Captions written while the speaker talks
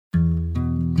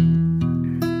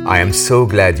I am so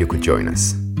glad you could join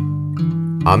us.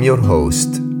 I'm your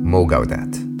host, Mo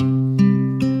Gaudat.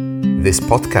 This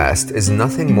podcast is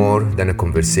nothing more than a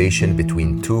conversation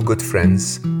between two good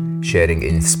friends sharing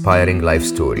inspiring life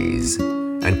stories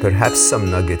and perhaps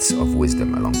some nuggets of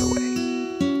wisdom along the way.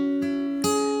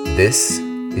 This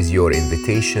is your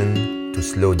invitation to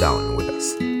slow down with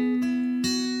us.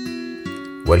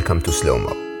 Welcome to Slow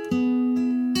Mo.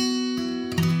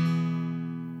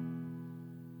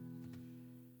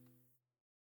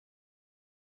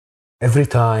 Every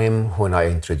time when I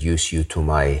introduce you to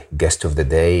my guest of the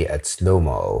day at Slow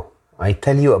Mo, I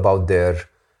tell you about their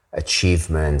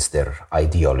achievements, their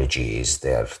ideologies,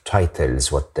 their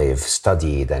titles, what they've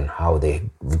studied and how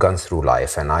they've gone through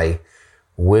life. And I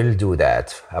will do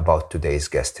that about today's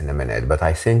guest in a minute. But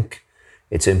I think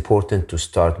it's important to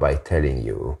start by telling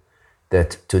you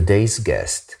that today's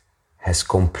guest has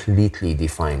completely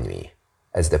defined me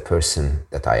as the person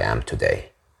that I am today.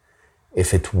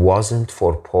 If it wasn't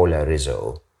for Paula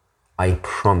Rizzo, I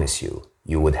promise you,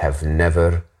 you would have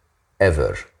never,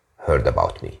 ever heard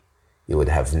about me. You would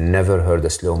have never heard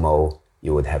of Slow Mo.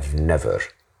 You would have never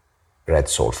read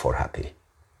Soul for Happy.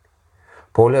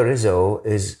 Paula Rizzo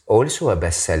is also a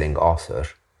best-selling author.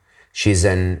 She's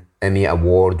an Emmy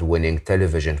Award-winning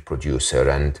television producer,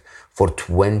 and for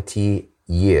 20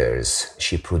 years,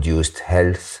 she produced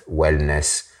health,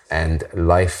 wellness, and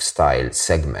lifestyle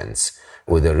segments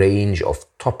with a range of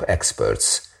top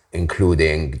experts,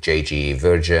 including J.G.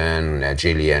 Virgin,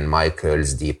 Jillian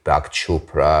Michaels, Deepak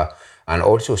Chopra, and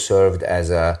also served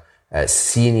as a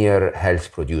senior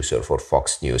health producer for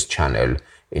Fox News Channel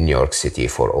in New York City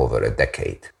for over a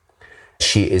decade.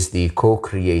 She is the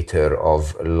co-creator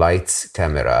of Lights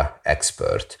Camera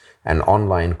Expert, an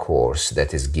online course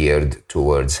that is geared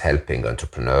towards helping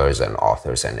entrepreneurs and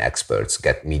authors and experts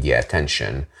get media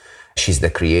attention. She's the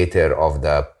creator of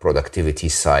the productivity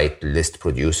site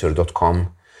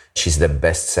listproducer.com. She's the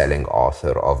best-selling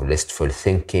author of Listful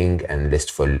Thinking and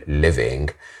Listful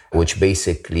Living, which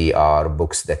basically are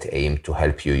books that aim to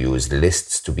help you use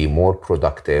lists to be more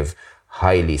productive,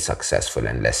 highly successful,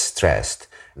 and less stressed.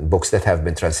 Books that have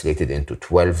been translated into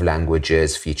 12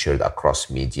 languages, featured across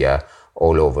media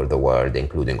all over the world,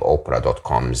 including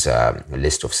Oprah.com's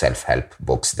list of self-help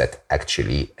books that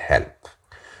actually help.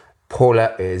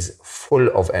 Paula is full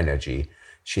of energy.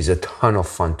 She's a ton of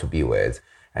fun to be with.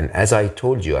 And as I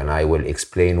told you, and I will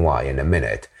explain why in a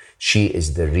minute, she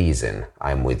is the reason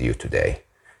I'm with you today.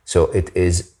 So it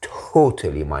is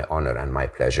totally my honor and my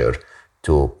pleasure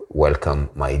to welcome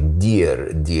my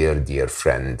dear, dear, dear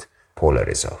friend, Paula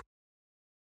Rizzo.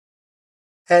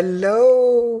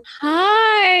 Hello.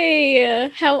 Hi,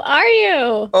 how are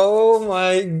you? Oh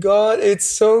my God, it's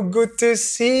so good to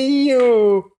see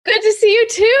you. Good to see you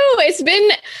too. It's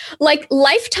been like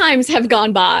lifetimes have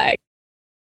gone by.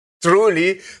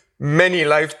 Truly, many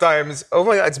lifetimes. Oh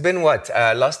my God, it's been what?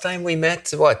 Last time we met,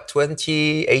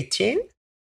 2018?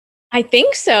 I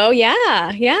think so.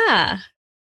 Yeah.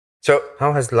 So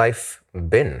how has life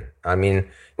been? I mean,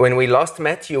 when we last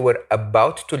met, you were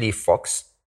about to leave Fox.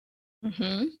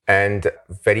 Mm-hmm. And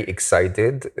very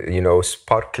excited,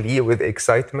 sparkly with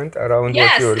excitement around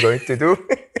what you were going to do,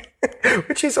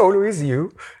 which is always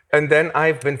you. And then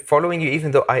I've been following you,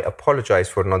 even though I apologize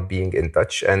for not being in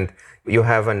touch. And you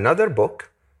have another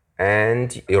book,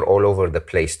 and you're all over the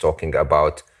place talking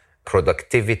about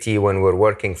productivity when we're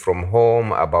working from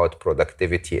home, about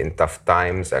productivity in tough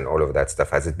times and all of that stuff.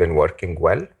 Has it been working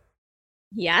well?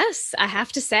 Yes, I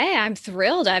have to say I'm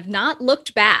thrilled. I've not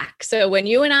looked back. So when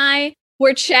you and I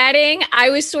were chatting, I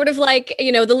was sort of like,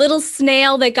 the little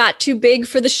snail that got too big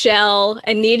for the shell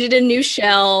and needed a new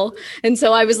shell. And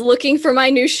so I was looking for my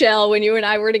new shell when you and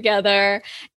I were together.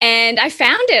 And I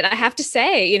found it. I have to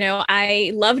say,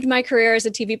 I loved my career as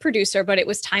a TV producer, but it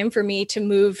was time for me to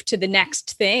move to the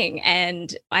next thing.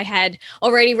 And I had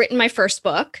already written my first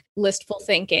book, Listful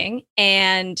Thinking.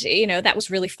 And, that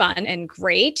was really fun and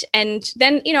great. And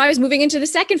then, I was moving into the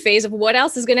second phase of what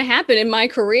else is going to happen in my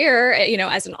career,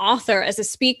 as an author, as a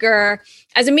speaker,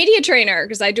 as a media trainer,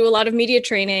 because I do a lot of media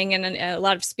training and a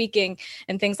lot of speaking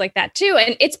and things like that too.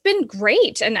 And it's been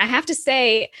great. And I have to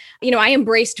say, I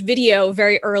embraced video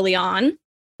very early on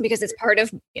because it's part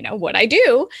of, what I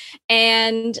do.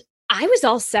 And I was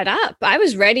all set up. I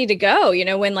was ready to go,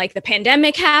 when like the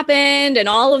pandemic happened and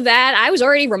all of that. I was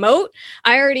already remote.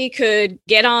 I already could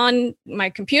get on my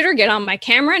computer, get on my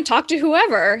camera and talk to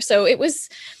whoever. So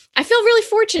I feel really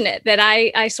fortunate that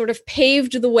I sort of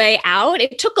paved the way out.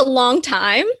 It took a long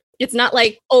time. It's not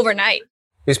like overnight.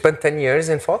 You spent 10 years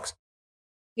in Fox?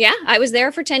 Yeah, I was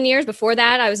there for 10 years. Before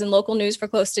that, I was in local news for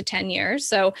close to 10 years.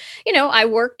 So, I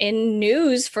worked in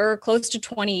news for close to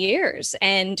 20 years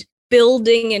and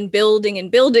building and building and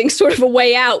building sort of a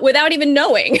way out without even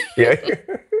knowing. Yeah.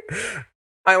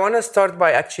 I want to start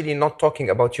by actually not talking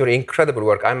about your incredible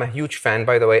work. I'm a huge fan,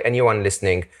 by the way, anyone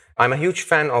listening. I'm a huge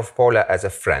fan of Paula as a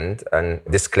friend, and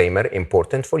disclaimer,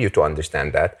 important for you to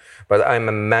understand that. But I'm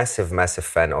a massive, massive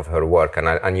fan of her work,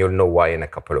 and you'll know why in a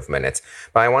couple of minutes.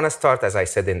 But I want to start, as I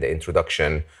said in the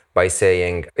introduction, by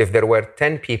saying if there were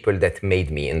 10 people that made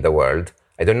me in the world,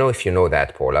 I don't know if you know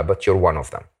that, Paula, but you're one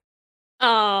of them.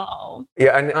 Oh.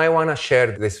 Yeah, and I want to share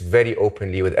this very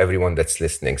openly with everyone that's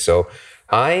listening. So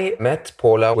I met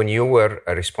Paula when you were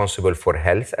responsible for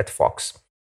health at Fox.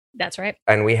 That's right.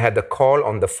 And we had a call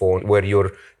on the phone where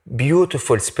your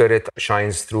beautiful spirit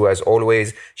shines through as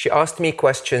always. She asked me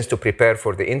questions to prepare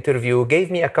for the interview, gave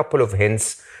me a couple of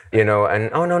hints, and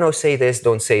oh, no, say this,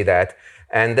 don't say that.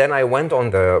 And then I went on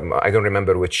I don't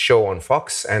remember which show on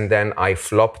Fox, and then I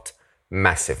flopped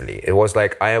massively. It was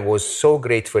like I was so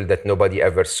grateful that nobody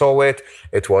ever saw it.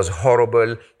 It was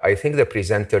horrible. I think the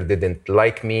presenter didn't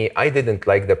like me. I didn't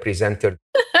like the presenter.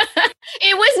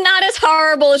 It was not as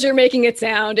horrible as you're making it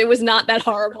sound. It was not that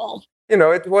horrible.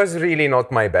 It was really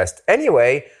not my best.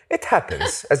 Anyway, it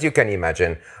happens, as you can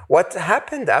imagine. What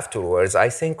happened afterwards, I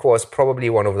think, was probably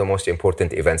one of the most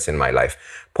important events in my life.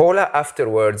 Paula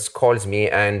afterwards calls me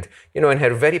and, in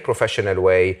her very professional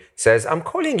way, says, I'm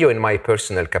calling you in my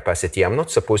personal capacity. I'm not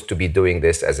supposed to be doing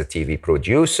this as a TV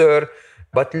producer,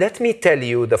 but let me tell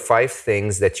you the 5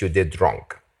 things that you did wrong.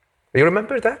 You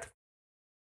remember that?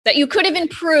 That you could have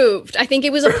improved. I think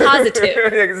it was a positive.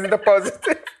 It's the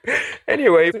positive.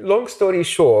 Anyway, long story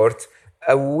short,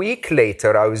 a week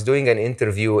later, I was doing an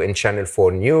interview in Channel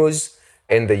 4 News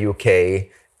in the UK.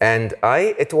 And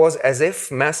it was as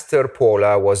if Master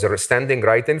Paula was standing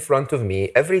right in front of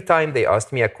me. Every time they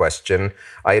asked me a question,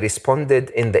 I responded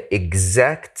in the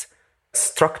exact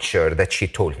structure that she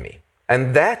told me.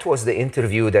 And that was the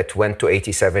interview that went to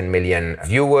 87 million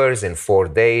viewers in 4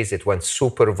 days. It went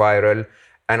super viral.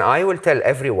 And I will tell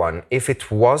everyone, if it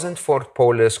wasn't for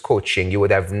Paula's coaching, you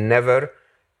would have never,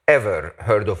 ever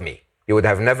heard of me. You would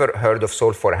have never heard of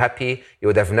Soul for Happy. You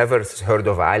would have never heard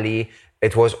of Ali.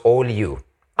 It was all you.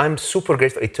 I'm super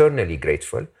grateful, eternally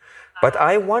grateful. But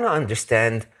I want to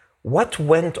understand what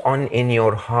went on in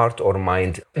your heart or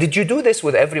mind. Did you do this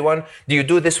with everyone? Do you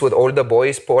do this with all the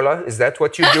boys, Paula? Is that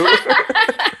what you do?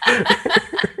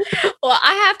 Well,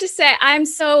 I have to say, I'm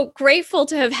so grateful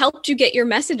to have helped you get your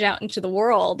message out into the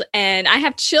world. And I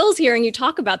have chills hearing you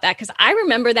talk about that because I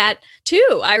remember that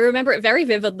too. I remember it very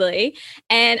vividly.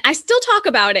 And I still talk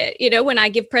about it, when I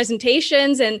give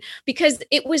presentations. And because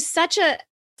it was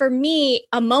for me,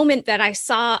 a moment that I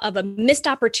saw of a missed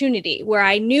opportunity where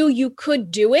I knew you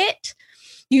could do it.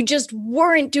 You just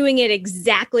weren't doing it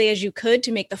exactly as you could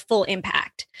to make the full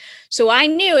impact. So I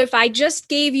knew if I just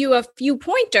gave you a few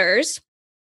pointers,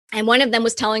 and one of them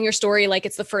was telling your story like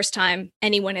it's the first time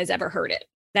anyone has ever heard it.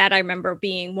 That I remember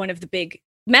being one of the big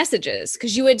messages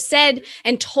because you had said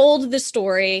and told the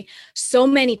story so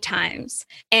many times.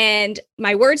 And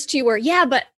my words to you were, yeah,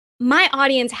 but my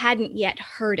audience hadn't yet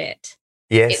heard it.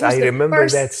 Yes, I remember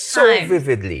that so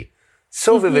vividly.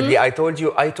 So vividly. I told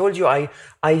you,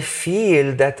 I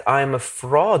feel that I'm a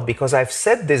fraud because I've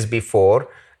said this before.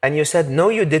 And you said, no,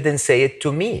 you didn't say it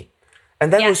to me.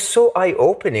 And that was so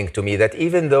eye-opening to me that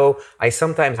even though I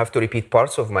sometimes have to repeat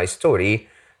parts of my story,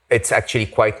 it's actually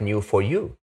quite new for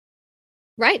you.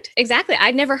 Right, exactly.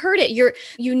 I'd never heard it.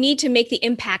 You need to make the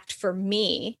impact for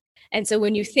me. And so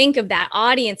when you think of that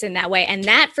audience in that way, and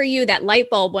that for you, that light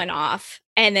bulb went off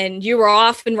and then you were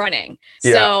off and running.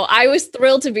 Yeah. So I was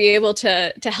thrilled to be able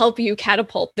to help you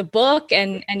catapult the book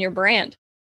and your brand.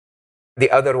 The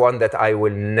other one that I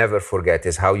will never forget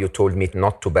is how you told me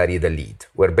not to bury the lead,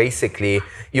 where basically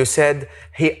you said,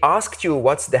 he asked you,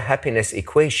 what's the happiness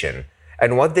equation?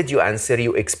 And what did you answer?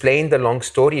 You explained the long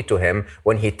story to him.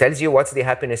 When he tells you what's the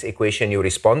happiness equation, you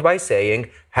respond by saying,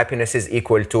 happiness is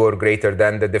equal to or greater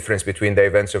than the difference between the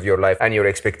events of your life and your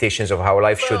expectations of how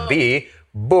life should be.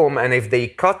 Boom. And if they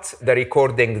cut the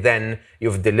recording, then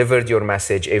you've delivered your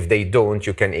message. If they don't,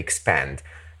 you can expand.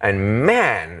 And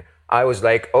man, I was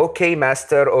like, okay,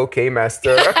 master.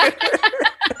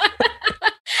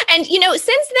 And,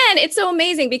 since then, it's so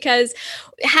amazing because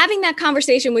having that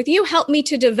conversation with you helped me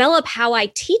to develop how I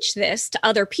teach this to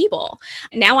other people.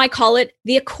 Now I call it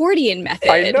the accordion method.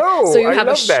 I know. So you have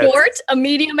a short, a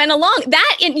medium, and a long.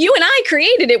 You and I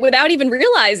created it without even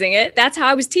realizing it. That's how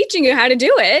I was teaching you how to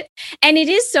do it. And it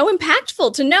is so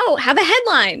impactful to have a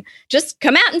headline. Just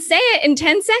come out and say it in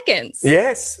 10 seconds.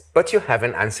 Yes, but you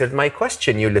haven't answered my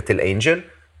question, you little angel.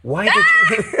 Why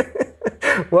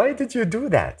did why did you do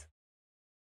that?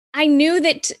 I knew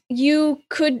that you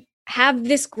could have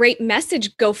this great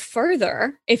message go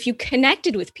further if you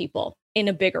connected with people in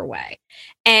a bigger way.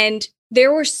 And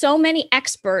there were so many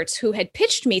experts who had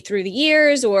pitched me through the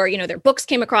years, or, their books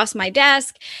came across my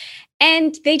desk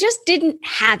and they just didn't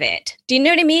have it. Do you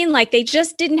know what I mean? Like they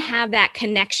just didn't have that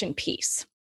connection piece.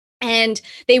 And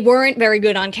they weren't very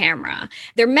good on camera.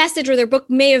 Their message or their book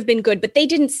may have been good, but they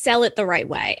didn't sell it the right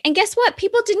way. And guess what?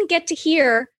 People didn't get to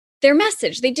hear their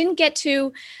message. They didn't get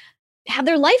to have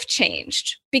their life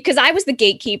changed because I was the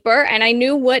gatekeeper and I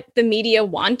knew what the media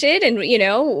wanted. And,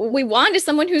 we wanted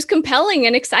someone who's compelling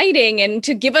and exciting and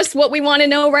to give us what we want to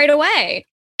know right away.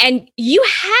 And you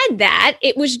had that.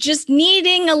 It was just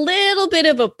needing a little bit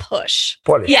of a push.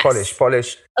 Polish.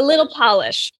 A little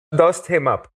polish. Dust him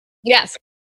up. Yes.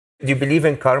 Do you believe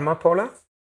in karma, Paula?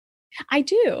 I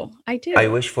do. I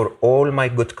wish for all my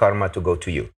good karma to go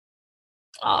to you.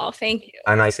 Oh, thank you.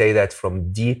 And I say that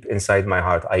from deep inside my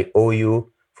heart. I owe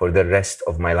you for the rest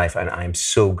of my life. And I'm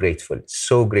so grateful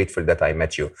that I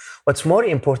met you. What's more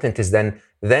important is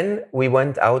then we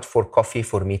went out for coffee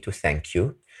for me to thank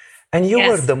you. And you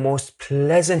were the most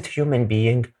pleasant human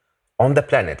being on the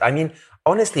planet. I mean,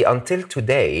 honestly, until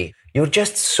today, you're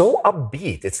just so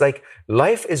upbeat. It's like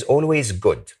life is always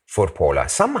good for Paula,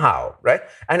 somehow, right?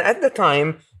 And at the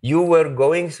time, you were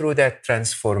going through that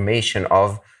transformation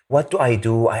of, what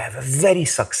do? I have a very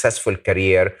successful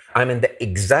career. I'm in the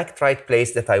exact right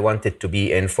place that I wanted to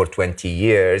be in for 20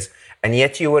 years. And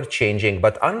yet you were changing.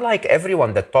 But unlike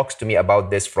everyone that talks to me about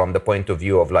this from the point of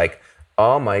view of like,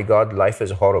 oh my God, life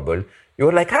is horrible.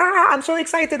 You're like, I'm so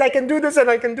excited. I can do this and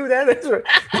I can do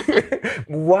that.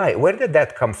 Why? Where did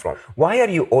that come from? Why are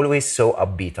you always so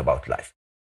upbeat about life?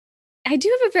 I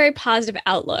do have a very positive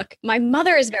outlook. My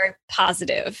mother is very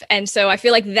positive. And so I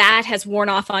feel like that has worn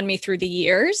off on me through the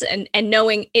years and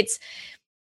knowing it's,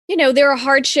 there are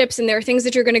hardships and there are things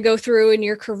that you're going to go through in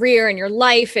your career and your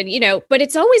life and, but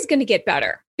it's always going to get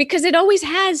better because it always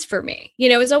has for me.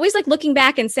 It's always like looking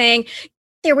back and saying,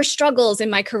 there were struggles in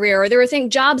my career, or there were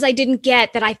jobs I didn't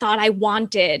get that I thought I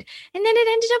wanted. And then it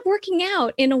ended up working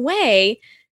out in a way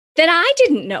that I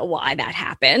didn't know why that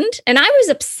happened. And I was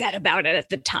upset about it at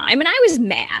the time and I was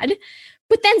mad.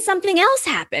 But then something else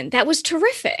happened that was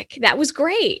terrific. That was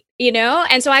great,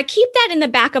 And so I keep that in the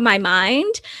back of my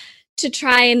mind to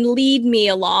try and lead me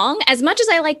along. As much as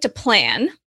I like to plan,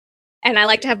 and I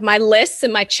like to have my lists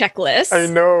and my checklists. I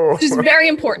know. Which is very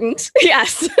important.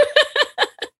 Yes.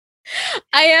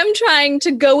 I am trying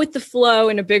to go with the flow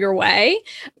in a bigger way.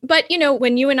 But,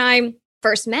 when you and I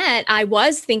first met, I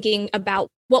was thinking about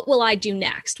what will I do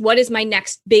next? What is my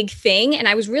next big thing? And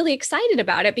I was really excited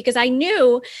about it because I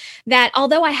knew that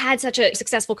although I had such a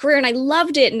successful career and I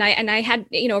loved it and I had,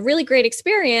 a really great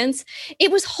experience,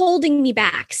 it was holding me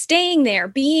back, staying there,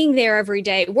 being there every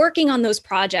day, working on those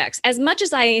projects. As much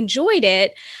as I enjoyed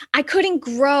it, I couldn't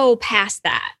grow past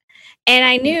that. And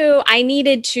I knew I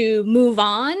needed to move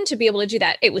on to be able to do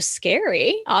that. It was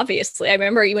scary, obviously. I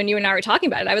remember when you and I were talking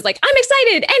about it, I was like, I'm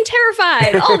excited and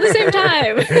terrified all at the same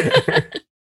time.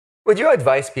 Would you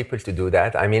advise people to do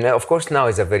that? I mean, of course, now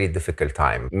is a very difficult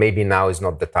time. Maybe now is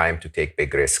not the time to take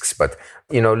big risks. But,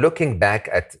 looking back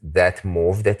at that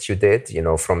move that you did,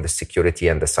 from the security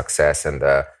and the success and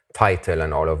the title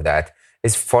and all of that,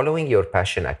 is following your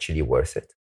passion actually worth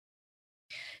it?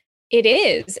 It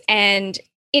is. And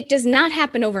it does not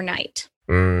happen overnight.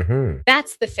 Mm-hmm.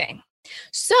 That's the thing.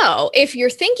 So if you're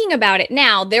thinking about it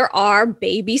now, there are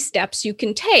baby steps you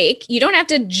can take. You don't have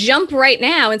to jump right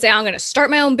now and say, I'm going to start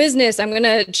my own business. I'm going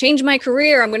to change my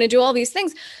career. I'm going to do all these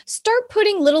things. Start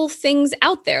putting little things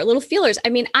out there, little feelers. I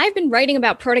mean, I've been writing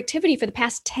about productivity for the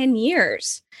past 10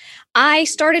 years. I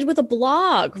started with a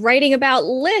blog writing about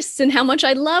lists and how much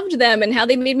I loved them and how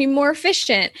they made me more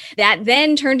efficient. That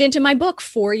then turned into my book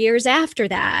 4 years after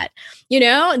that.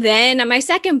 Then my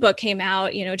second book came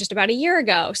out, just about a year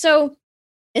ago. So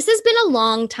this has been a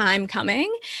long time coming.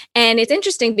 And it's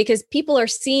interesting because people are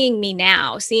seeing me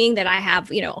now, seeing that I have,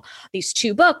 these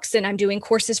 2 books and I'm doing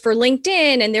courses for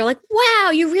LinkedIn. And they're like,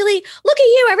 wow, you really, look at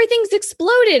you, everything's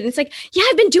exploded. And it's like, yeah,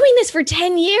 I've been doing this for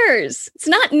 10 years. It's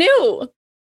not new.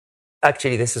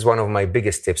 Actually, this is one of my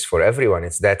biggest tips for everyone.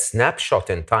 It's that snapshot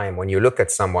in time when you look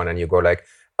at someone and you go like,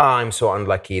 I'm so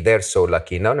unlucky. They're so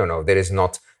lucky. No. There is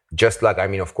not just luck. I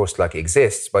mean, of course, luck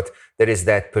exists, but there is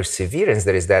that perseverance.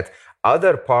 There is that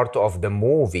other part of the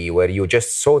movie where you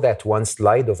just saw that one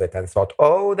slide of it and thought,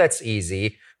 oh, that's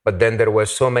easy. but then there were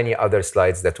so many other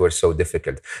slides that were so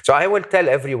difficult. So I will tell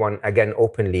everyone again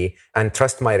openly, and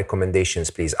trust my recommendations,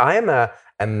 please. I am a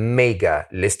mega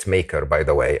list maker, by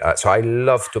the way. So I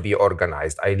love to be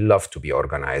organized.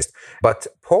 But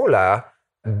Paula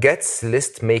gets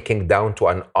list making down to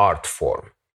an art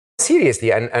form.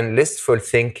 Seriously, and listful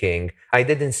thinking, I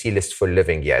didn't see Listful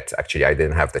Living yet. Actually, I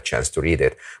didn't have the chance to read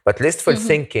it. But listful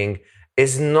thinking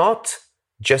is not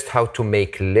just how to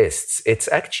make lists. It's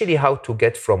actually how to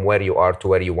get from where you are to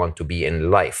where you want to be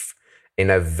in life in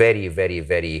a very, very,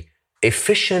 very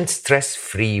efficient,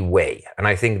 stress-free way. And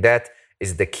I think that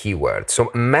is the key word.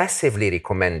 So massively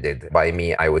recommended by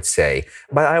me, I would say.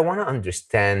 But I want to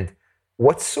understand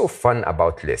what's so fun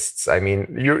about lists. I mean,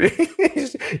 you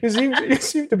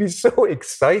seem to be so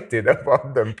excited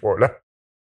about them, Paula.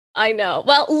 I know.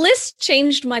 Well, lists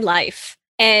changed my life.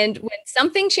 And when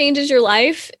something changes your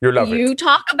life, you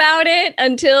talk about it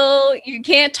until you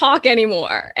can't talk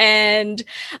anymore. And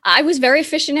I was very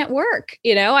efficient at work.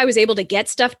 I was able to get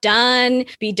stuff done,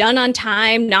 be done on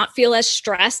time, not feel as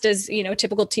stressed as, a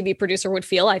typical TV producer would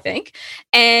feel, I think.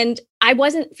 And I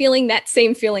wasn't feeling that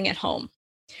same feeling at home.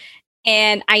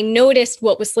 And I noticed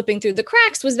what was slipping through the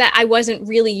cracks was that I wasn't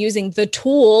really using the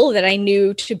tool that I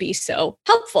knew to be so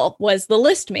helpful, was the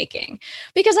list making.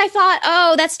 Because I thought,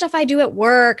 oh, that's stuff I do at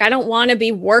work. I don't want to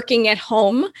be working at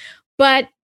home. But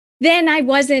then I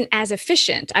wasn't as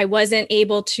efficient. I wasn't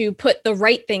able to put the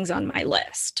right things on my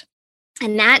list.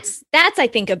 And that's I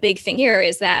think a big thing here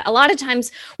is that a lot of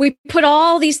times we put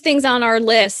all these things on our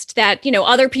list that,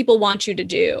 other people want you to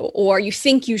do or you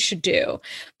think you should do.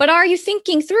 But are you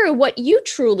thinking through what you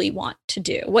truly want to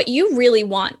do, what you really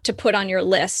want to put on your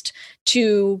list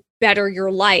to better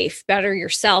your life, better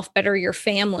yourself, better your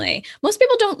family? Most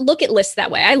people don't look at lists that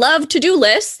way. I love to-do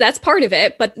lists. That's part of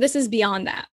it. But this is beyond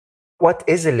that. What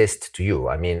is a list to you?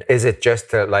 I mean, is it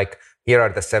just like, here are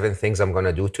the 7 things I'm going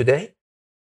to do today?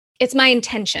 It's my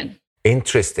intention.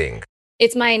 Interesting.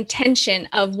 It's my intention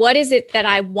of what is it that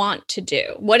I want to do?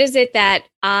 What is it that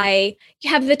I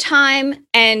have the time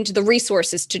and the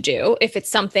resources to do if it's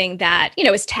something that,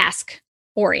 is task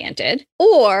oriented?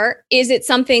 Or is it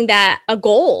something that a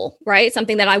goal, right?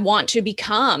 Something that I want to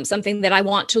become, something that I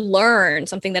want to learn,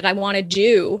 something that I want to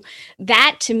do?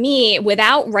 That to me,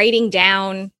 without writing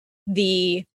down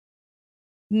the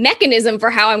mechanism for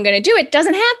how I'm going to do it,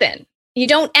 doesn't happen. You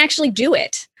don't actually do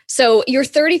it. So you're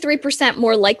 33%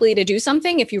 more likely to do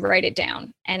something if you write it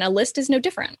down. And a list is no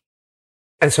different.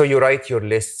 And so you write your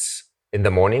lists in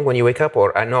the morning when you wake up?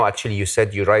 Or no, actually, you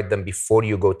said you write them before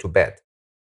you go to bed.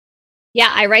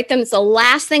 Yeah, I write them. It's the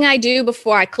last thing I do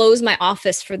before I close my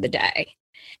office for the day.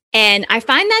 And I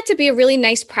find that to be a really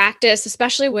nice practice,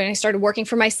 especially when I started working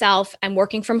for myself and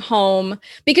working from home,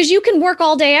 because you can work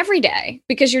all day, every day,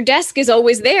 because your desk is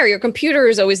always there. Your computer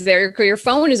is always there. Your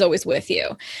phone is always with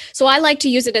you. So I like to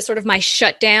use it as sort of my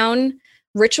shutdown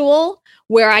ritual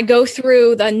where I go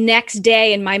through the next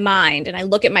day in my mind and I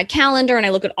look at my calendar and I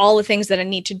look at all the things that I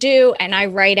need to do and I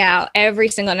write out every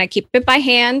single, and I keep it by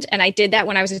hand. And I did that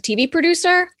when I was a TV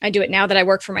producer. I do it now that I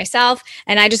work for myself,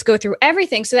 and I just go through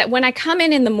everything so that when I come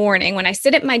in the morning, when I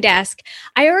sit at my desk,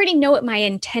 I already know what my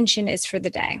intention is for the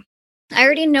day. I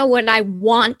already know what I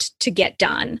want to get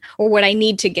done or what I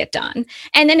need to get done.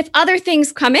 And then if other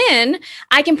things come in,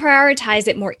 I can prioritize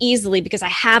it more easily because I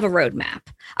have a roadmap.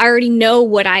 I already know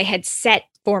what I had set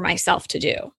for myself to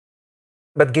do.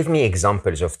 But give me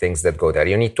examples of things that go there.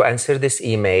 You need to answer this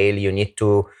email. You need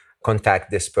to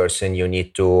contact this person. You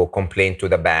need to complain to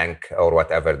the bank or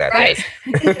whatever that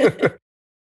is.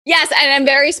 Yes, and I'm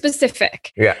very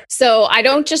specific. Yeah. So I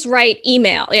don't just write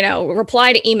email,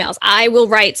 reply to emails. I will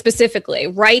write specifically,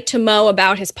 write to Mo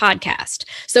about his podcast.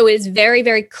 So it's very,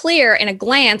 very clear in a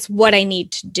glance what I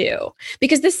need to do.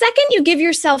 Because the second you give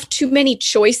yourself too many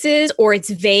choices or it's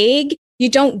vague, you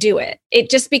don't do it. It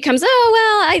just becomes,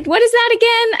 what is that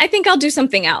again? I think I'll do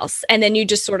something else. And then you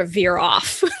just sort of veer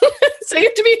off. So you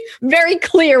have to be very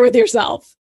clear with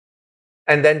yourself.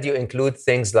 And then do you include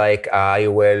things like,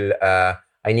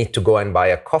 I need to go and buy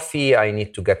a coffee. I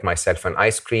need to get myself an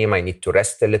ice cream. I need to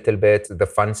rest a little bit, the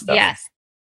fun stuff.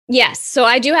 Yes. So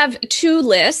I do have 2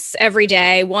 lists every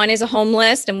day. One is a home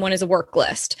list and one is a work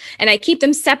list. And I keep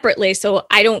them separately so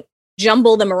I don't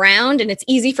jumble them around, and it's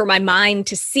easy for my mind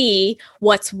to see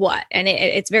what's what. And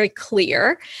it's very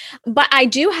clear. But I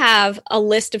do have a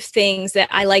list of things that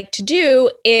I like to do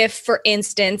if, for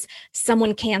instance,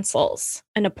 someone cancels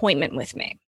an appointment with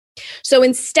me. So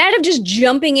instead of just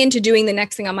jumping into doing the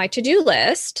next thing on my to-do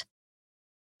list,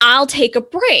 I'll take a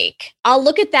break. I'll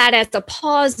look at that as a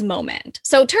pause moment.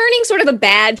 So turning sort of a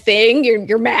bad thing,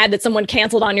 you're mad that someone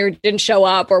canceled on you, didn't show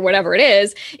up or whatever it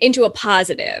is, into a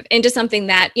positive, into something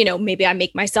that, maybe I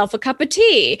make myself a cup of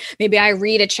tea. Maybe I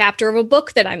read a chapter of a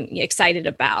book that I'm excited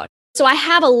about. So I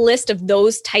have a list of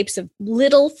those types of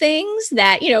little things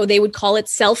that, they would call it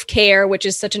self-care, which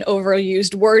is such an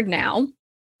overused word now,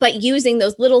 but using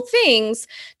those little things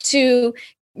to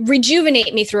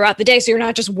rejuvenate me throughout the day. So you're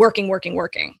not just working.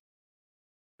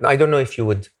 I don't know if you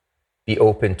would be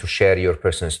open to share your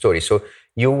personal story. So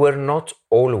you were not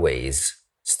always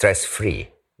stress-free,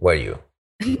 were you?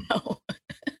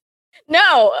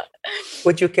 No.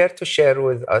 Would you care to share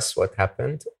with us what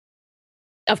happened?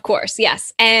 Of course,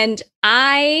 yes. And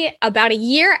about a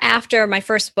year after my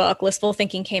first book, Blissful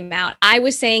Thinking, came out, I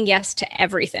was saying yes to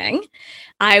everything.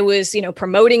 I was,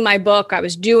 promoting my book. I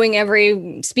was doing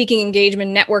every speaking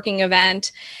engagement, networking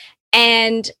event.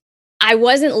 And I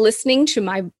wasn't listening to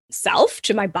myself,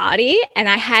 to my body. And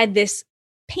I had this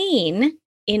pain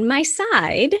in my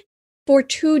side for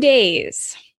 2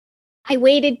 days. I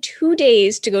waited 2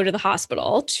 days to go to the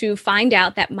hospital to find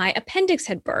out that my appendix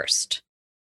had burst,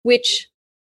 which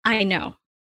I know.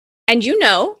 And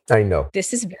I know.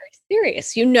 This is very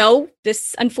serious.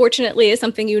 This unfortunately is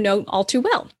something you know all too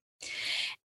well.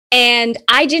 And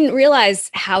I didn't realize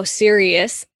how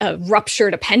serious a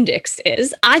ruptured appendix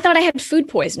is. I thought I had food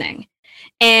poisoning.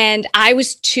 And I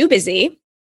was too busy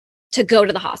to go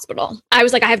to the hospital. I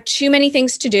was like, I have too many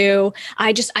things to do.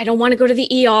 I don't want to go to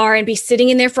the ER and be sitting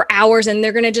in there for hours and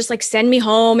they're going to just send me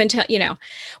home and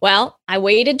well, I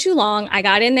waited too long. I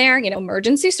got in there,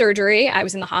 emergency surgery. I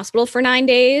was in the hospital for 9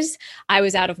 days. I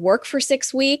was out of work for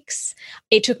 6 weeks.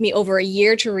 It took me over a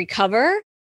year to recover.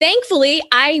 Thankfully,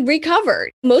 I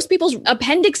recovered. Most people's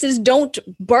appendixes don't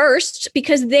burst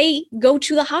because they go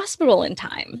to the hospital in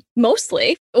time,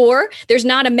 mostly, or there's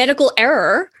not a medical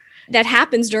error that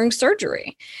happens during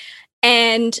surgery.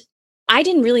 And I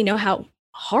didn't really know how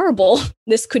horrible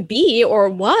this could be or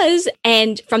was.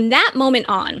 And from that moment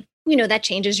on, that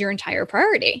changes your entire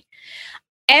priority.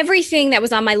 Everything that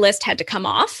was on my list had to come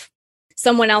off.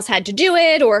 Someone else had to do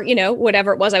it or,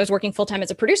 whatever it was. I was working full-time as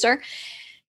a producer.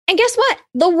 And guess what?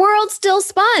 The world still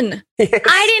spun. Yes.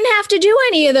 I didn't have to do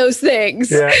any of those things.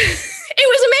 Yeah. It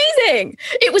was amazing.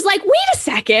 It was like, wait a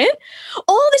second,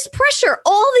 all this pressure,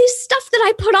 all this stuff that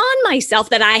I put on myself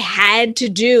that I had to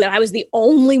do, that I was the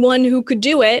only one who could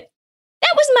do it.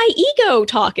 That was my ego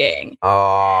talking.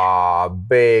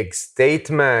 Big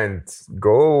statement.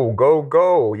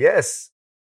 Go. Yes.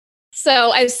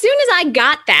 So as soon as I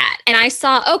got that and I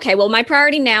saw, okay, well, my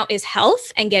priority now is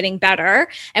health and getting better.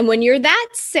 And when you're that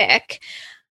sick,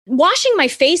 washing my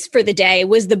face for the day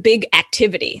was the big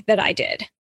activity that I did.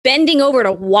 Bending over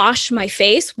to wash my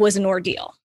face was an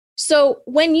ordeal. So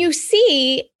when you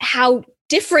see how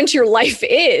different your life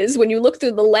is, when you look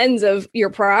through the lens of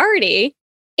your priority,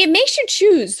 it makes you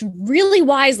choose really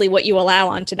wisely what you allow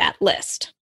onto that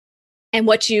list and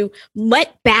what you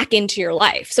let back into your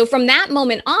life. So from that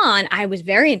moment on, I was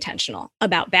very intentional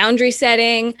about boundary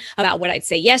setting, about what I'd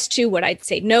say yes to, what I'd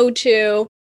say no to.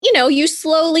 You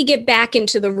slowly get back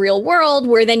into the real world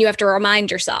where then you have to remind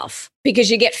yourself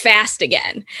because you get fast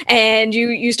again and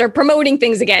you start promoting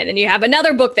things again and you have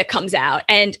another book that comes out.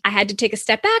 And I had to take a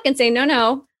step back and say,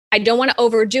 no, I don't want to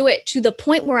overdo it to the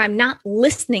point where I'm not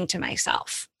listening to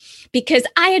myself. Because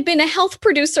I had been a health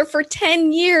producer for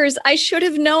 10 years. I should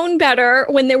have known better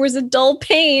when there was a dull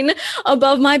pain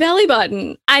above my belly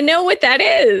button. I know what that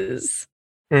is.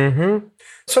 Mm-hmm.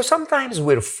 So sometimes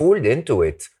we're fooled into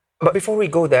it. But before we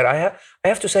go there, I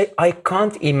have to say, I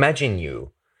can't imagine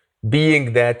you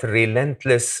being that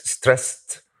relentless,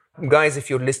 stressed. Guys, if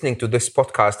you're listening to this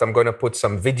podcast, I'm going to put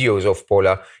some videos of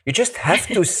Paula. You just have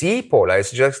to see Paula.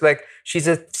 It's just like she's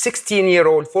a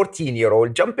 16-year-old,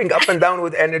 14-year-old jumping up and down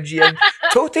with energy and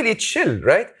totally chill,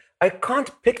 right? I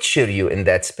can't picture you in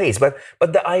that space. But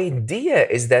the idea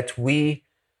is that we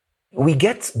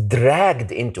get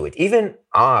dragged into it. Even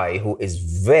I, who is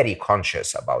very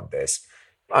conscious about this,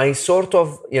 I sort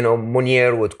of,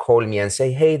 Munir would call me and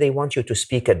say, hey, they want you to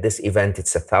speak at this event.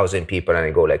 It's 1,000 people. And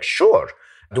I go like, sure.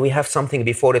 Do we have something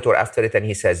before it or after it? And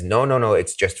he says, no,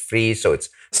 it's just free. So it's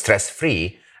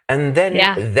stress-free. And then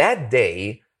that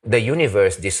day, the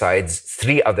universe decides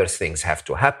 3 other things have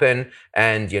to happen.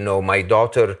 And, my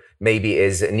daughter maybe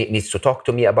needs to talk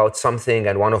to me about something.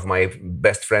 And one of my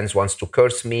best friends wants to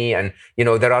curse me. And,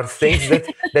 there are things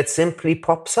that simply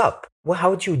pops up. Well,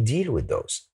 how do you deal with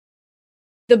those?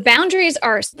 The boundaries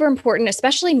are super important,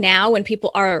 especially now when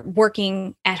people are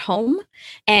working at home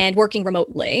and working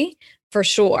remotely, for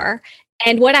sure.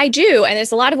 And what I do, and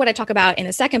there's a lot of what I talk about in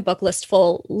the second book,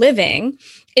 Listful Living,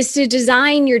 is to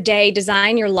design your day,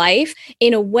 design your life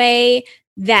in a way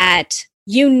that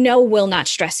you know will not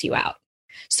stress you out.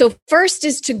 So first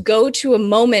is to go to a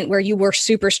moment where you were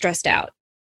super stressed out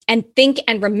and think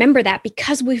and remember that,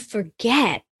 because we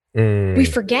forget. We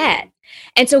forget.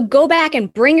 And so go back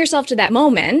and bring yourself to that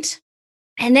moment,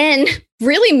 and then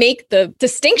really make the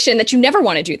distinction that you never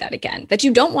want to do that again, that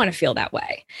you don't want to feel that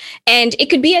way. And it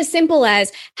could be as simple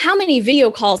as, how many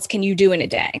video calls can you do in a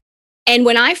day? And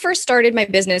when I first started my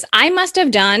business, I must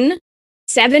have done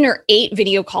 7 or 8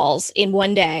 video calls in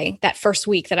one day that first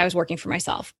week that I was working for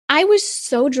myself. I was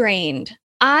so drained.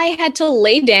 I had to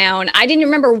lay down. I didn't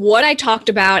remember what I talked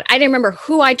about. I didn't remember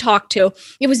who I talked to.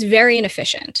 It was very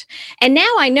inefficient. And now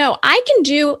I know I can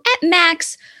do at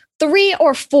max 3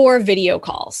 or 4 video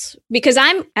calls, because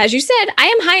I'm, as you said, I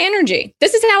am high energy.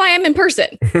 This is how I am in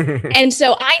person. And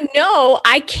so I know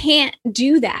I can't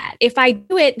do that. If I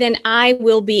do it, then I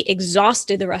will be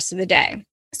exhausted the rest of the day.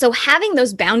 So having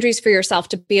those boundaries for yourself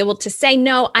to be able to say,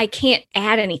 no, I can't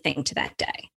add anything to that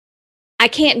day. I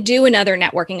can't do another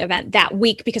networking event that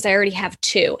week because I already have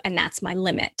 2, and that's my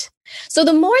limit. So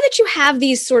the more that you have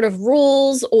these sort of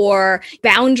rules or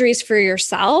boundaries for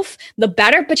yourself, the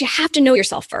better, but you have to know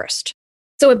yourself first.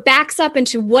 So it backs up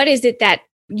into what is it that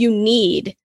you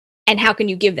need and how can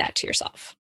you give that to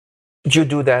yourself? Do you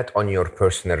do that on your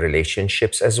personal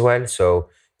relationships as well? So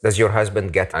does your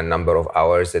husband get a number of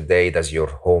hours a day? Does your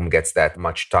home get that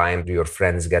much time? Do your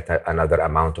friends get another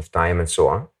amount of time, and so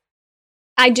on?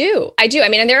 I do. I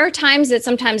mean, and there are times that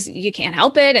sometimes you can't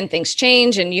help it and things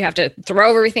change and you have to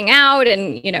throw everything out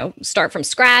and, start from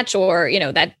scratch, or,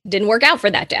 that didn't work out for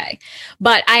that day.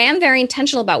 But I am very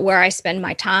intentional about where I spend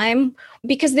my time,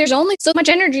 because there's only so much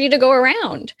energy to go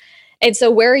around. And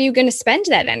so where are you going to spend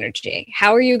that energy?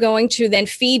 How are you going to then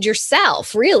feed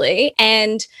yourself, really?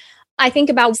 And I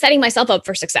think about setting myself up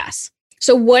for success.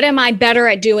 So what am I better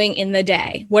at doing in the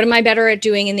day? What am I better at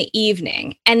doing in the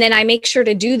evening? And then I make sure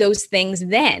to do those things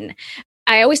then.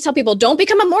 I always tell people, don't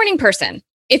become a morning person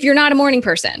if you're not a morning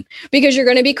person, because you're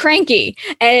going to be cranky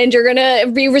and you're going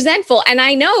to be resentful. And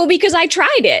I know, because I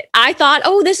tried it. I thought,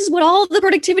 oh, this is what all the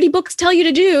productivity books tell you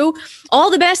to do.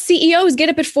 All the best CEOs get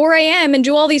up at 4 a.m. and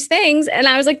do all these things. And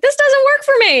I was like, this doesn't work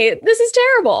for me. This is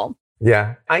terrible.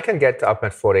 Yeah, I can get up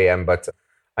at 4 a.m., but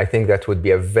I think that would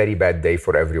be a very bad day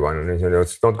for everyone.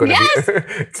 It's not going to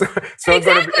be.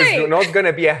 It's not going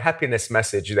to be a happiness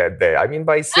message that day. I mean,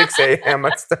 by 6 a.m.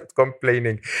 I start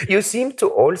complaining. You seem to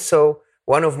also,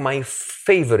 one of my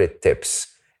favorite tips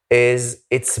is,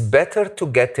 it's better to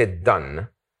get it done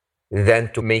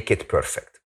than to make it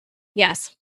perfect.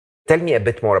 Yes. Tell me a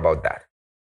bit more about that.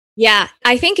 Yeah,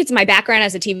 I think it's my background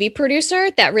as a TV producer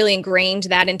that really ingrained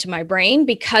that into my brain,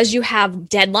 because you have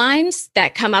deadlines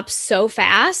that come up so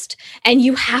fast and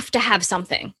you have to have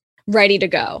something ready to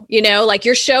go. Like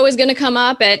your show is going to come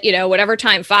up at, whatever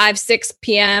time, 5, 6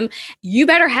 p.m. You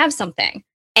better have something.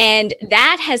 And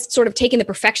that has sort of taken the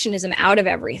perfectionism out of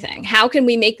everything. How can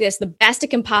we make this the best it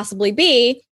can possibly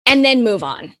be and then move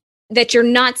on? That you're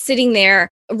not sitting there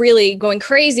really going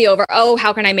crazy over, oh,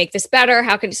 how can I make this better?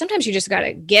 Sometimes you just got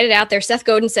to get it out there. Seth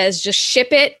Godin says, just ship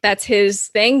it. That's his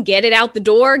thing. Get it out the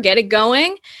door, get it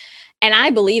going. And I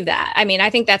believe that. I mean, I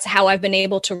think that's how I've been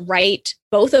able to write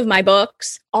both of my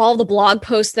books, all the blog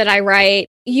posts that I write.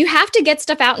 You have to get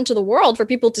stuff out into the world for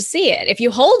people to see it. If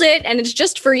you hold it and it's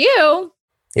just for you,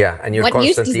 yeah, and you're what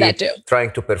use does constantly that do?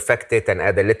 Trying to perfect it and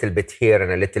add a little bit here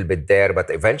and a little bit there. But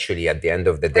eventually, at the end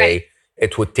of the day, right,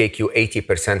 it would take you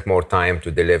 80% more time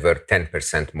to deliver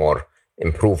 10% more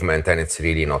improvement, and it's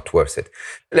really not worth it.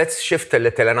 Let's shift a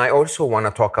little. And I also want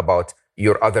to talk about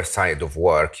your other side of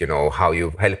work, how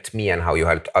you helped me and how you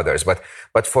helped others.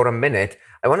 But for a minute,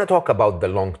 I want to talk about the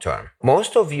long term.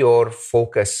 Most of your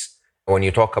focus, when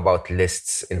you talk about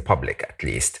lists in public, at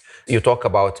least, you talk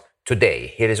about today.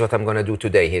 Here is what I'm going to do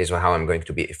today. Here is how I'm going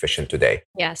to be efficient today.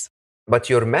 Yes. But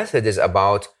your method is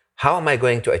about, how am I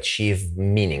going to achieve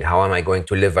meaning? How am I going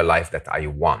to live a life that I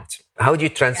want? How do you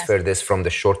transfer this from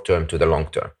the short term to the long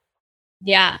term?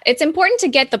 Yeah, it's important to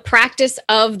get the practice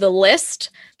of the list,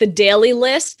 the daily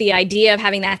list, the idea of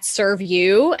having that serve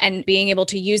you and being able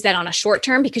to use that on a short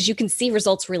term, because you can see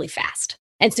results really fast.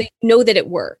 And so you know that it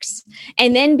works.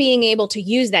 And then being able to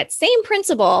use that same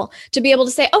principle to be able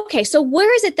to say, okay, so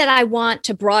where is it that I want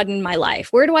to broaden my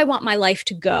life? Where do I want my life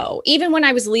to go? Even when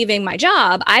I was leaving my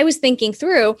job, I was thinking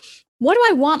through, what do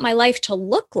I want my life to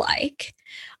look like?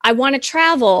 I want to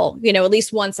travel, at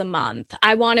least once a month.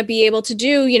 I want to be able to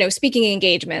do, speaking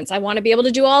engagements. I want to be able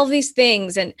to do all of these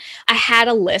things. And I had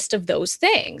a list of those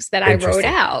things that I wrote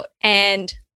out.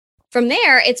 And from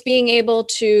there, it's being able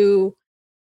to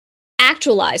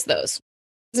actualize those.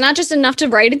 It's not just enough to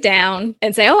write it down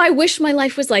and say, oh, I wish my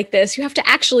life was like this. You have to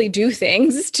actually do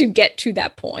things to get to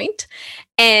that point.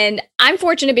 And I'm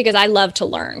fortunate because I love to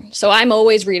learn. So I'm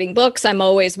always reading books. I'm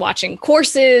always watching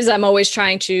courses. I'm always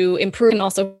trying to improve and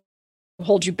also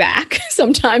hold you back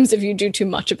sometimes if you do too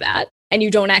much of that and you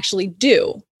don't actually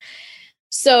do.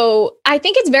 So I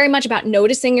think it's very much about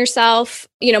noticing yourself,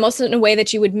 most in a way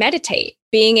that you would meditate,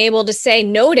 being able to say,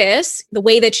 notice the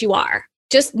way that you are.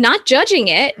 Just not judging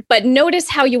it, but notice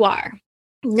how you are.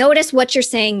 Notice what you're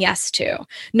saying yes to.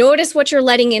 Notice what you're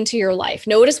letting into your life.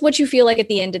 Notice what you feel like at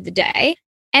the end of the day.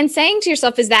 And saying to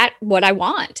yourself, is that what I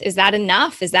want? Is that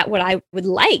enough? Is that what I would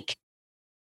like?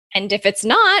 And if it's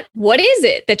not, what is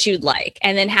it that you'd like?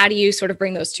 And then how do you sort of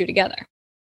bring those two together?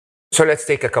 So let's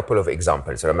take a couple of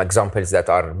examples, examples that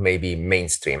are maybe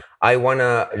mainstream. I want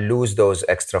to lose those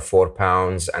extra 4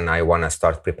 pounds and I want to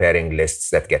start preparing lists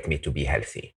that get me to be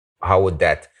healthy. How would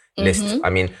that list?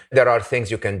 I mean, there are things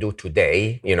you can do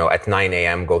today, at 9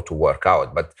 a.m., go to work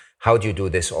out. But how do you do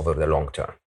this over the long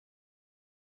term?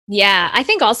 Yeah, I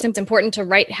think also it's important to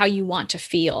write how you want to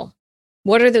feel.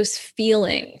 What are those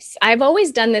feelings? I've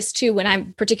always done this too when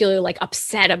I'm particularly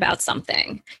upset about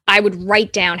something. I would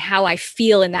write down how I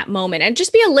feel in that moment and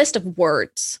just be a list of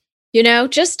words,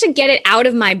 just to get it out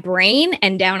of my brain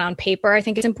and down on paper. I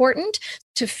think it's important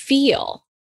to feel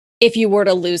if you were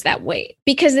to lose that weight,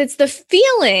 because it's the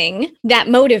feeling that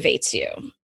motivates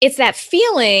you. It's that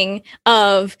feeling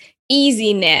of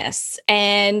easiness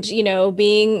and,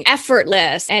 being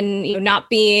effortless and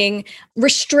not being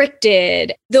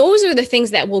restricted. Those are the things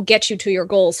that will get you to your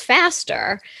goals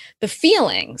faster. The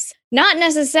feelings, not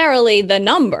necessarily the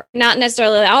number, not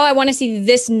necessarily, I want to see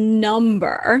this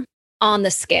number on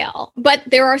the scale, but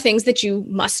there are things that you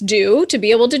must do to be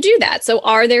able to do that. So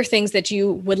are there things that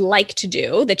you would like to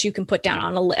do that you can put down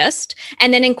on a list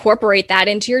and then incorporate that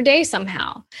into your day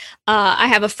somehow? I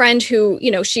have a friend who,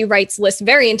 she writes lists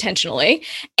very intentionally,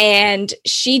 and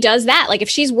she does that. If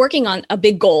she's working on a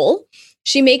big goal,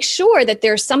 she makes sure that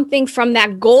there's something from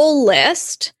that goal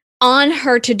list on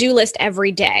her to-do list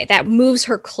every day that moves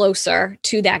her closer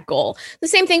to that goal. The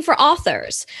same thing for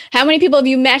authors. How many people have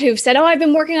you met who've said, oh, I've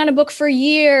been working on a book for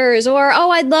years, or,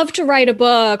 oh, I'd love to write a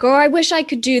book, or I wish I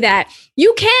could do that.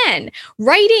 You can.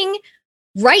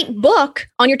 Write book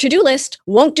on your to-do list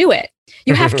won't do it.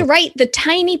 You have to write the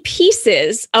tiny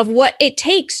pieces of what it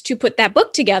takes to put that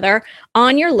book together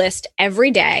on your list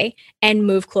every day and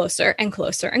move closer and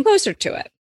closer and closer to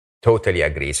it. Totally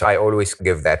agree. So I always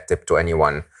give that tip to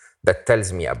anyone that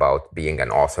tells me about being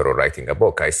an author or writing a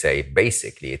book. I say,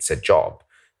 basically, it's a job.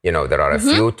 There are a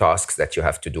few tasks that you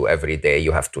have to do every day.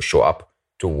 You have to show up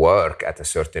to work at a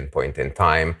certain point in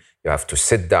time. You have to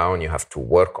sit down. You have to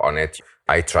work on it.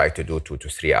 I try to do 2 to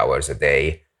 3 hours a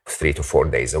day, 3 to 4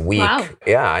 days a week. Wow.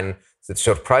 Yeah. And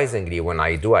surprisingly, when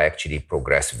I do, I actually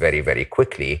progress very, very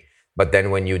quickly. But then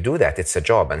when you do that, it's a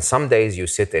job. And some days you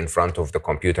sit in front of the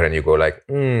computer and you go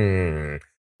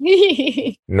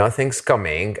nothing's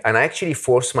coming. And I actually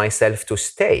force myself to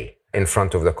stay in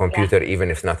front of the computer, even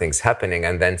if nothing's happening.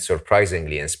 And then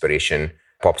surprisingly, inspiration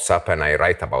pops up and I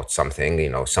write about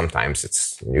something. Sometimes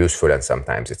it's useful and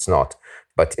sometimes it's not.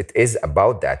 But it is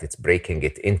about that. It's breaking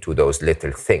it into those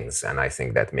little things. And I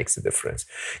think that makes a difference.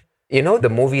 The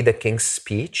movie The King's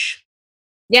Speech?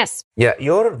 Yes. Yeah,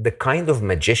 you're the kind of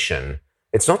magician.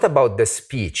 It's not about the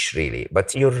speech, really,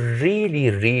 but you're really,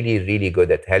 really, really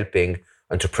good at helping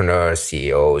entrepreneurs,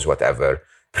 CEOs, whatever,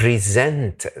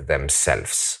 present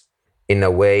themselves in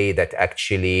a way that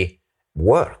actually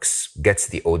works, gets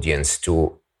the audience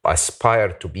to aspire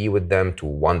to be with them, to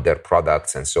want their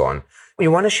products and so on. You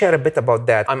want to share a bit about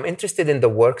that? I'm interested in the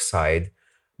work side,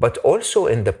 but also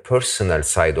in the personal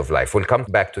side of life. We'll come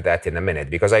back to that in a minute,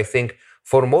 because I think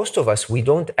for most of us, we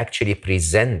don't actually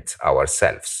present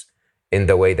ourselves in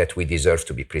the way that we deserve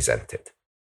to be presented.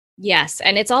 Yes.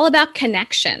 And it's all about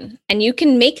connection. And you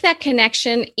can make that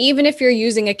connection even if you're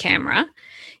using a camera,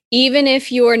 even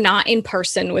if you're not in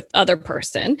person with other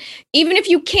person, even if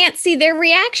you can't see their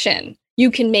reaction,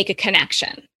 you can make a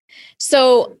connection.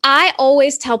 So I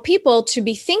always tell people to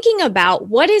be thinking about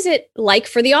what is it like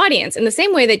for the audience, in the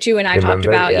same way that you and I talked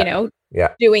about,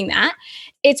 doing that.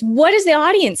 It's what is the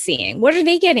audience seeing? What are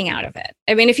they getting out of it?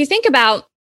 I mean, if you think about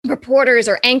reporters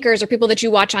or anchors or people that you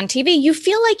watch on TV, you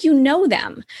feel like you know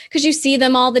them because you see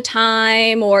them all the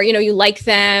time, or, you like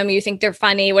them, you think they're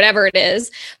funny, whatever it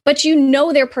is, but you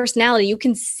know their personality, you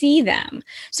can see them.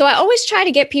 So I always try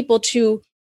to get people to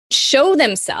show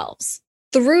themselves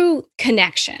through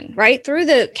connection, right? Through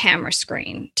the camera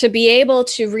screen to be able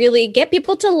to really get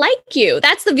people to like you.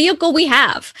 That's the vehicle we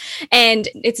have. And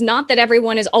it's not that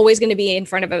everyone is always going to be in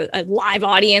front of a live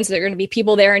audience. There are going to be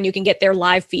people there and you can get their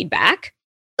live feedback.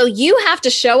 So you have to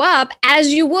show up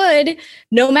as you would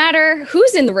no matter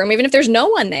who's in the room, even if there's no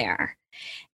one there.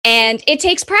 And it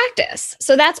takes practice.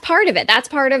 So that's part of it. That's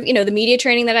part of, the media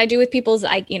training that I do with people is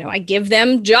I give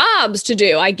them jobs to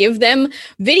do. I give them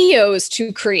videos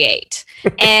to create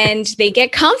and they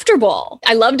get comfortable.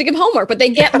 I love to give homework, but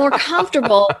they get more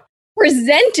comfortable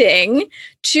presenting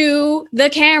to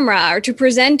the camera or to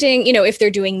presenting, if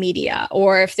they're doing media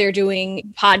or if they're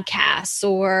doing podcasts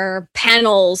or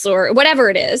panels or whatever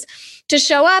it is, to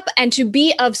show up and to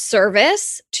be of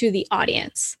service to the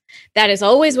audience. That is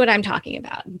always what I'm talking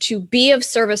about, to be of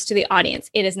service to the audience.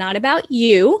 It is not about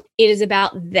you. It is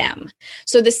about them.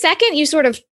 So the second you sort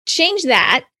of change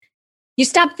that, you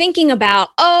stop thinking about,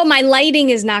 oh, my lighting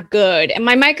is not good and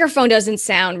my microphone doesn't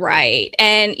sound right.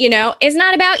 And, it's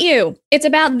not about you. It's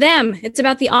about them. It's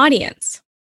about the audience.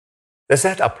 Does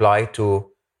that apply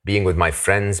to being with my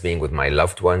friends, being with my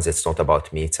loved ones? It's not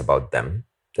about me. It's about them.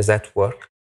 Does that work?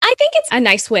 I think it's a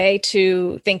nice way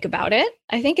to think about it.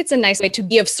 I think it's a nice way to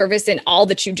be of service in all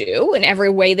that you do, in every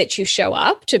way that you show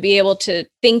up, to be able to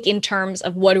think in terms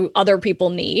of what do other people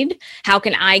need? How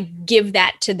can I give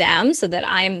that to them so that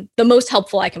I'm the most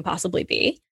helpful I can possibly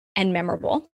be and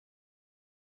memorable?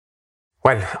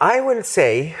 Well, I will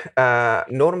say,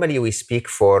 normally we speak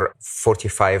for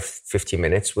 45, 50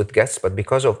 minutes with guests, but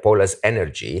because of Paula's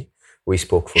energy, we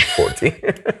spoke for 40.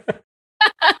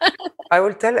 I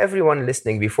will tell everyone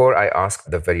listening, before I ask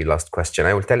the very last question,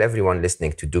 I will tell everyone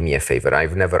listening to do me a favor.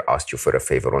 I've never asked you for a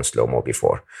favor on Slow Mo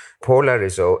before. Paula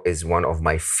Rizzo is one of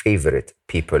my favorite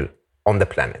people on the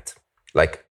planet.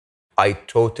 Like, I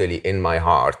totally, in my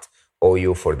heart, owe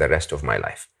you for the rest of my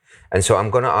life. And so I'm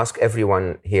going to ask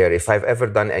everyone here, if I've ever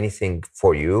done anything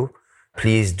for you,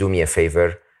 please do me a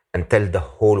favor and tell the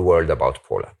whole world about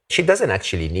Paula. She doesn't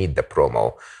actually need the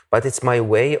promo, but it's my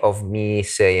way of me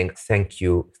saying thank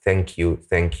you, thank you,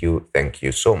 thank you, thank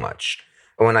you so much.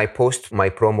 When I post my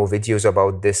promo videos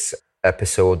about this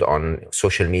episode on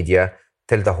social media,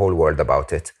 tell the whole world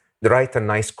about it. Write a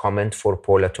nice comment for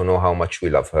Paula to know how much we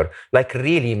love her. Like,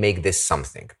 really make this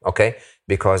something, okay?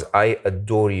 Because I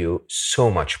adore you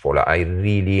so much, Paula. I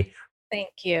really... Thank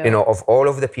you. Of all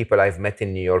of the people I've met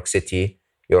in New York City,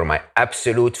 you're my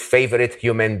absolute favorite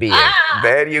human being.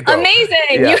 There you go. Amazing.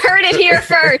 Yeah. You heard it here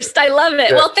first. I love it.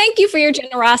 Yeah. Well, thank you for your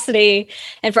generosity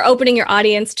and for opening your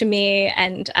audience to me.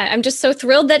 And I'm just so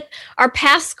thrilled that our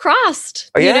paths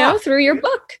crossed, through your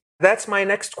book. That's my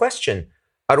next question.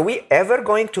 Are we ever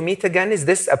going to meet again? Is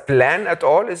this a plan at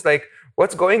all? It's like,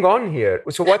 what's going on here?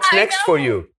 So what's next for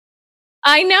you?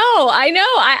 I know.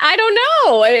 I don't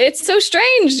know. It's so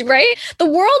strange, right? The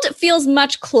world feels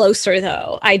much closer,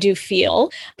 though. I do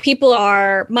feel people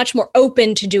are much more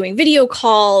open to doing video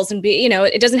calls and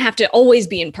it doesn't have to always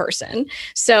be in person.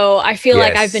 So I feel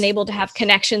like I've been able to have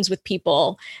connections with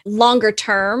people longer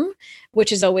term,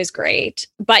 which is always great.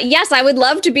 But yes, I would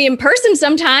love to be in person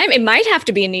sometime. It might have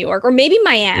to be in New York or maybe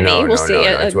Miami. We'll see.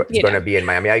 It's going to be in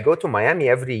Miami. I go to Miami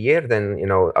every year. Then,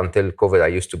 until COVID, I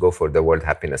used to go for the World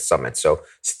Happiness Summit. So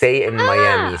stay in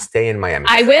Miami. Stay in Miami.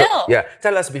 I will. So,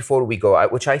 tell us before we go,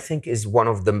 which I think is one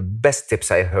of the best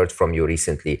tips I heard from you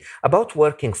recently, about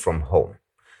working from home.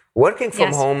 Working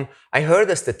from home, I heard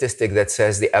a statistic that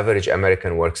says the average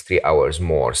American works 3 hours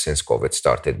more since COVID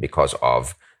started because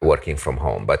of working from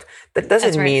home. But that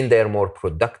doesn't mean they're more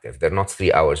productive. They're not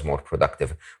 3 hours more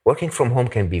productive. Working from home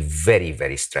can be very,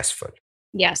 very stressful.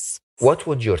 Yes. What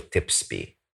would your tips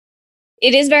be?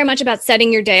 It is very much about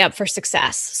setting your day up for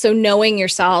success. So knowing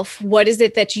yourself, what is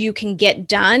it that you can get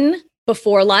done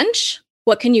before lunch?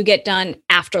 What can you get done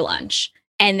after lunch?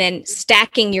 And then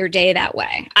stacking your day that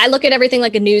way. I look at everything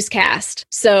like a newscast.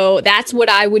 So that's what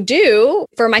I would do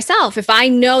for myself. If I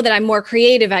know that I'm more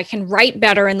creative, I can write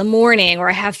better in the morning or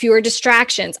I have fewer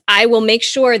distractions, I will make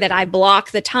sure that I block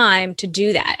the time to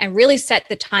do that and really set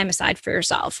the time aside for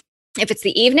yourself. If it's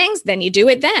the evenings, then you do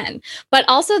it then. But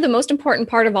also the most important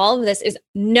part of all of this is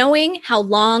knowing how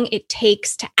long it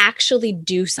takes to actually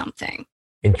do something.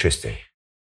 Interesting.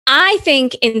 I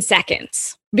think in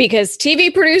seconds, because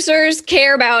TV producers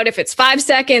care about if it's 5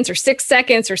 seconds or 6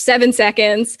 seconds or 7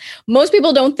 seconds. Most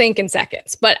people don't think in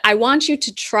seconds, but I want you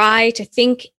to try to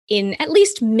think in at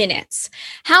least minutes.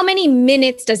 How many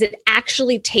minutes does it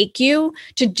actually take you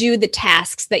to do the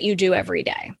tasks that you do every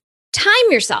day? time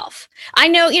yourself. I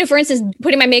know, for instance,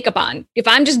 putting my makeup on, if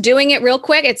I'm just doing it real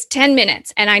quick, it's 10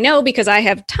 minutes. And I know because I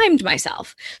have timed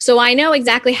myself. So I know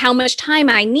exactly how much time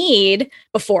I need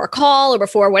before a call or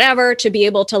before whatever to be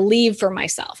able to leave for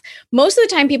myself. Most of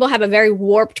the time, people have a very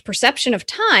warped perception of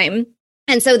time.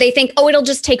 And so they think, oh, it'll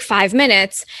just take 5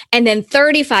 minutes. And then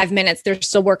 35 minutes, they're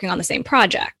still working on the same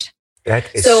project.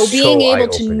 That is So being able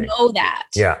to eye-opening. know that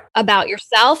about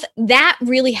yourself, that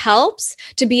really helps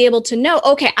to be able to know,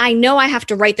 okay, I know I have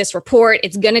to write this report.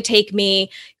 It's going to take me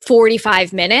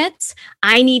 45 minutes.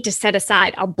 I need to set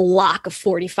aside a block of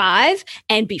 45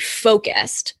 and be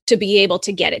focused to be able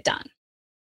to get it done.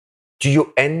 Do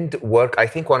you end work? I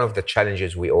think one of the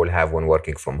challenges we all have when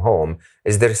working from home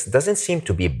is there doesn't seem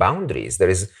to be boundaries. There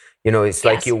is, it's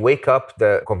like you wake up,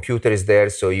 the computer is there,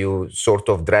 so you sort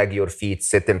of drag your feet,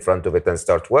 sit in front of it and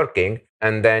start working.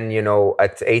 And then,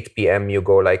 at 8 p.m. you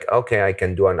go like, okay, I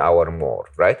can do an hour more,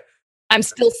 right? I'm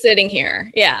still sitting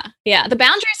here. Yeah. The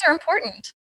boundaries are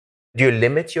important. Do you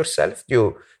limit yourself? Do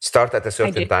you start at a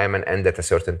certain time and end at a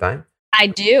certain time? I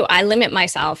do. I limit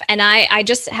myself. And I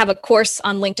just have a course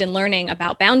on LinkedIn Learning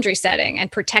about boundary setting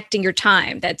and protecting your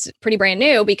time. That's pretty brand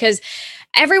new because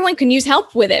everyone can use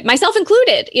help with it, myself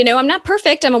included. I'm not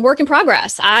perfect. I'm a work in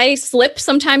progress. I slip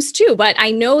sometimes too, but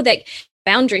I know that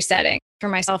boundary setting for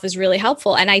myself is really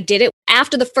helpful. And I did it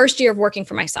after the first year of working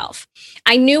for myself.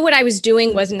 I knew what I was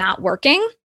doing was not working.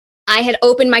 I had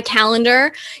opened my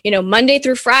calendar, Monday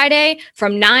through Friday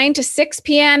from 9 to 6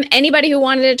 p.m. Anybody who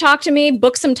wanted to talk to me,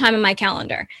 book some time in my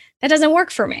calendar. That doesn't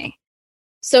work for me.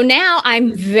 So now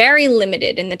I'm very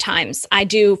limited in the times. I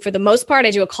do, for the most part,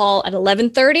 I do a call at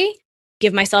 11:30,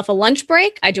 give myself a lunch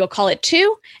break. I do a call at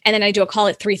 2, and then I do a call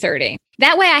at 3:30.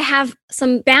 That way I have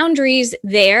some boundaries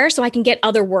there so I can get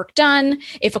other work done.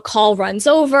 If a call runs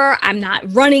over, I'm not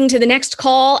running to the next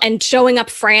call and showing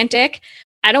up frantic.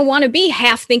 I don't want to be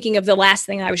half thinking of the last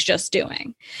thing I was just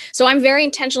doing. So I'm very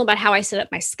intentional about how I set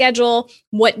up my schedule,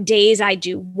 what days I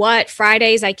do what.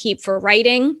 Fridays I keep for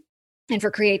writing and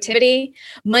for creativity.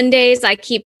 Mondays I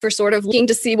keep for sort of looking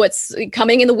to see what's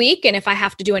coming in the week. And if I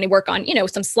have to do any work on,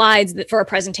 some slides for a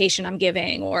presentation I'm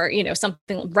giving or,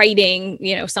 something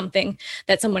writing, something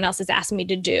that someone else has asked me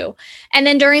to do. And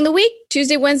then during the week,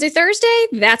 Tuesday, Wednesday, Thursday,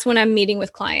 that's when I'm meeting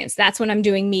with clients. That's when I'm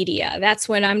doing media. That's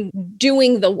when I'm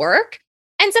doing the work.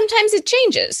 And sometimes it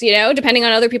changes, depending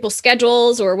on other people's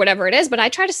schedules or whatever it is, but I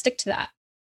try to stick to that.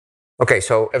 Okay,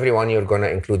 so everyone, you're going to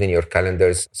include in your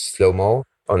calendars slow-mo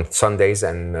on Sundays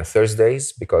and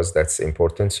Thursdays because that's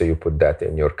important. So you put that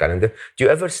in your calendar. Do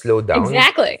you ever slow down?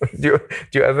 Exactly. Do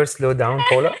you ever slow down,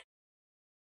 Paula?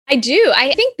 I do.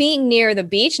 I think being near the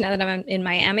beach now that I'm in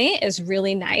Miami is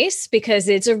really nice because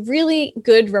it's a really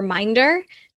good reminder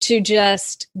to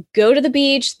just go to the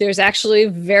beach. There's actually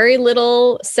very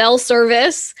little cell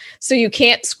service, so you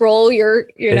can't scroll your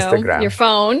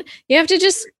phone. You have to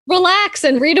just relax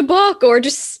and read a book or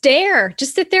just stare.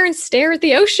 Just sit there and stare at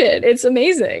the ocean. It's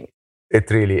amazing.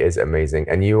 It really is amazing.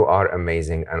 And you are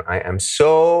amazing. And I am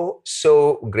so,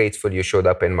 so grateful you showed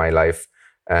up in my life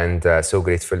and so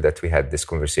grateful that we had this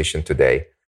conversation today.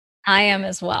 I am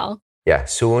as well. Yeah,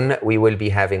 soon we will be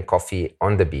having coffee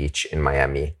on the beach in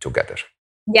Miami together.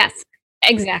 Yes,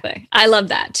 exactly. I love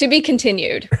that. To be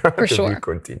continued, for sure. To be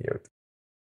continued.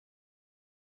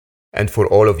 And for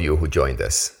all of you who joined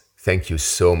us, thank you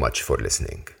so much for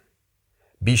listening.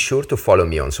 Be sure to follow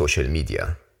me on social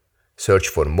media. Search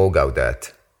for Mo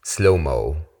Gaudat, Slow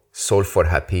Mo, Soul for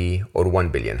Happy, or 1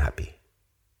 Billion Happy.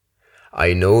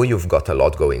 I know you've got a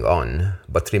lot going on,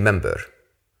 but remember,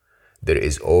 there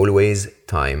is always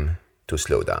time to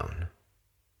slow down.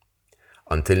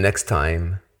 Until next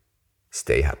time,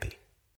 stay happy.